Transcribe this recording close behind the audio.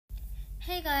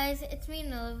Hey guys, it's me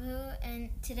Nolavu, and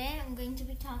today I'm going to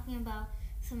be talking about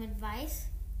some advice,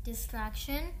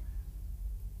 distraction,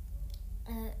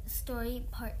 story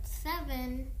part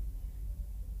 7,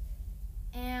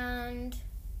 and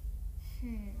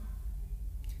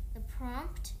the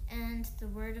prompt and the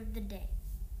word of the day.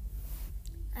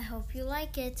 I hope you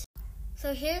like it.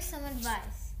 So here's some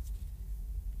advice.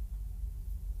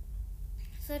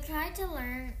 So try to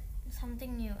learn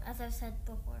something new, as I've said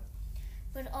before.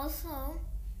 But also,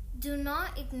 do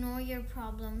not ignore your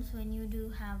problems when you do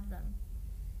have them.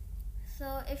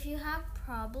 So if you have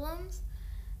problems,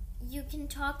 you can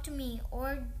talk to me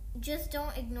or just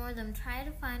don't ignore them. Try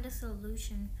to find a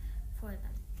solution for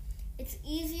them. It's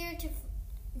easier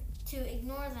to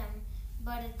ignore them,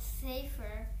 but it's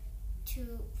safer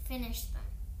to finish them.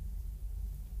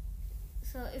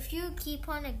 So if you keep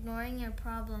on ignoring your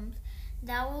problems,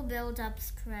 that will build up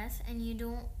stress, and you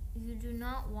do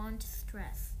not want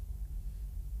stress.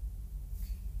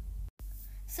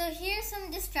 So here's some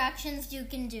distractions you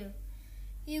can do.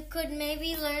 You could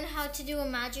maybe learn how to do a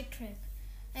magic trick.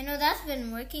 I know that's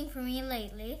been working for me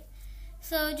lately.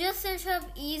 So just search up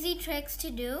easy tricks to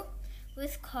do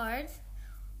with cards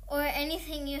or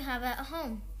anything you have at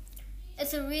home.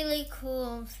 It's a really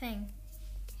cool thing.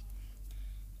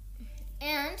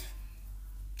 And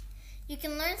you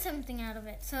can learn something out of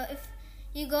it. So if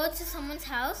you go to someone's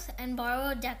house and borrow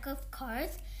a deck of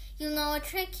cards, you'll know a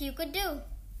trick you could do.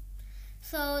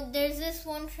 So there's this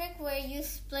one trick where you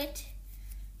split,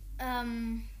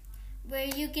 where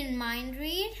you can mind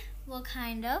read. Well,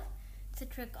 kind of. It's a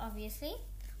trick, obviously.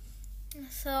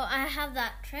 So I have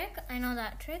that trick. I know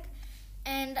that trick.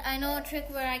 And I know a trick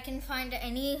where I can find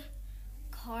any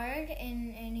card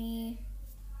in any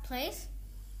place.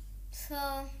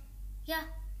 So, yeah.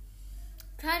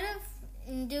 Try to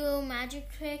do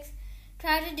magic tricks.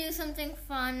 Try to do something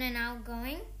fun and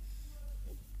outgoing.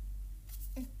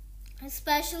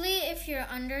 Especially if you're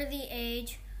under the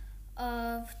age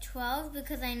of 12,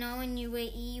 because I know in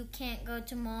UAE you can't go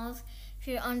to malls if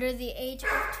you're under the age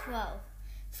of 12.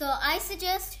 So I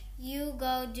suggest you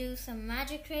go do some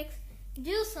magic tricks.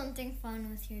 Do something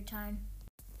fun with your time.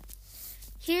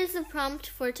 Here's the prompt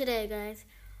for today, guys.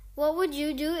 What would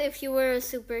you do if you were a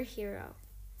superhero?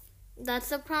 That's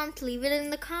the prompt. Leave it in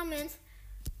the comments.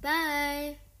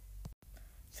 Bye.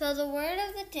 So the word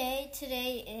of the day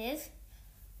today is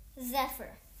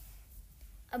zephyr.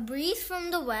 A breeze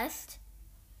from the west.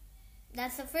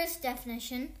 That's the first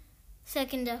definition.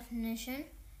 Second definition,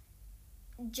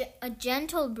 a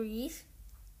gentle breeze.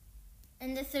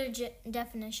 And the third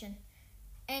definition,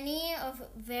 any of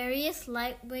various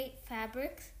lightweight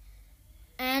fabrics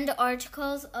and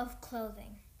articles of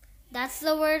clothing. That's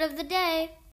the word of the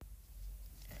day.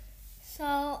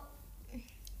 So,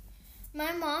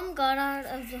 my mom got out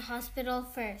of the hospital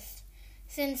first,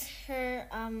 since her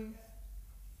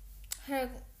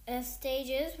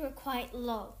stages were quite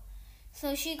low.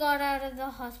 So she got out of the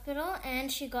hospital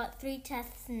and she got 3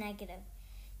 tests negative.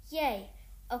 Yay!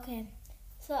 Okay,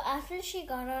 so after she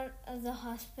got out of the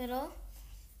hospital,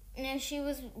 and she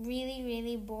was really,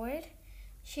 really bored,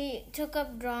 she took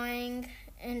up drawing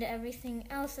and everything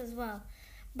else as well.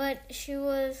 But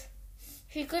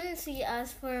she couldn't see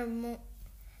us for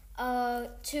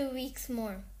 2 weeks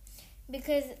more,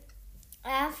 because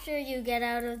after you get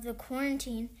out of the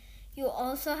quarantine, you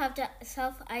also have to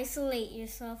self-isolate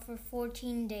yourself for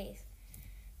 14 days.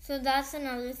 So that's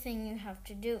another thing you have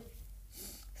to do.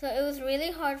 So it was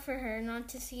really hard for her not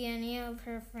to see any of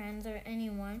her friends or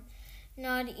anyone,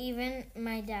 not even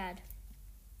my dad.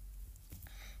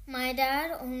 My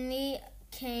dad only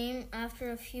came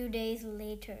after a few days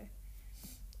later.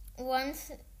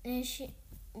 Once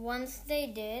he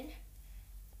did,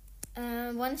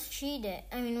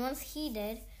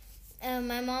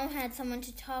 my mom had someone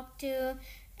to talk to,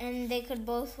 and they could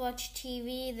both watch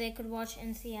TV. They could watch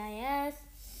NCIS.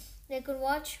 They could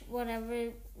watch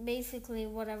basically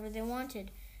whatever they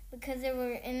wanted, because they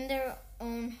were in their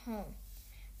own home.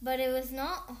 But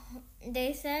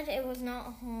they said it was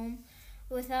not home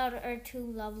without our 2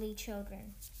 lovely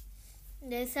children.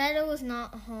 They said it was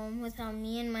not home without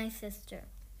me and my sister.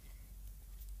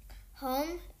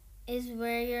 Home is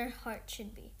where your heart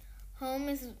should be. Home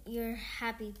is your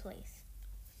happy place.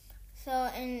 So,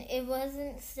 and it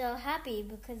wasn't still happy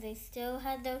because they still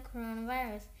had the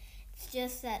coronavirus. It's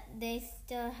just that they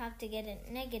still have to get it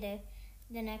negative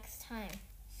the next time.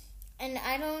 And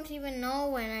I don't even know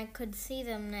when I could see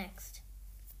them next.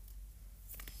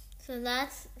 So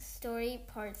that's story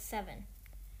part 7.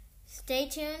 Stay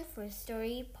tuned for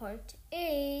story part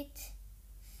 8.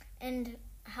 And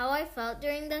how I felt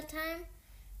during that time,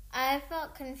 I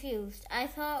felt confused. I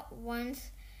thought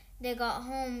once they got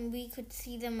home, we could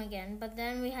see them again. But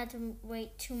then we had to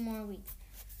wait 2 more weeks.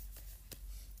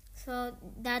 So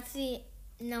that's the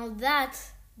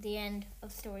end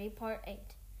of story part 8.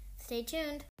 Stay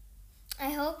tuned. I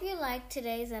hope you liked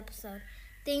today's episode.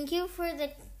 Thank you for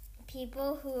the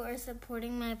people who are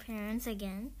supporting my parents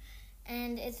again.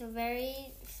 And it's a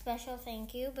very special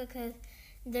thank you because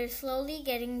they're slowly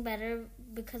getting better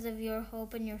because of your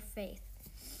hope and your faith.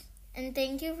 And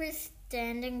thank you for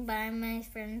standing by my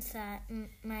friend's side,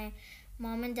 my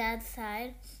mom and dad's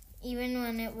side, even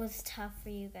when it was tough for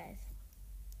you guys.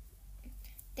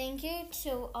 Thank you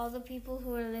to all the people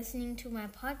who are listening to my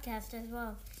podcast as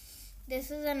well.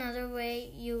 This is another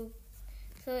way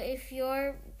so if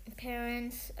your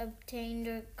parents obtained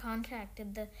or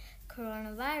contracted the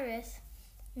coronavirus,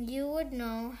 you would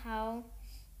know how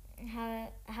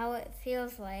it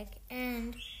feels like,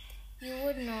 and you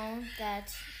would know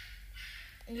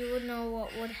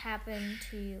what would happen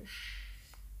to you.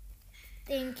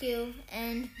 Thank you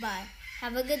and bye.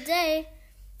 Have a good day.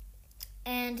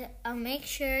 And I'll make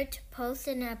sure to post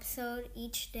an episode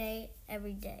each day,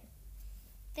 every day.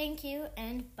 Thank you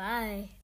and bye.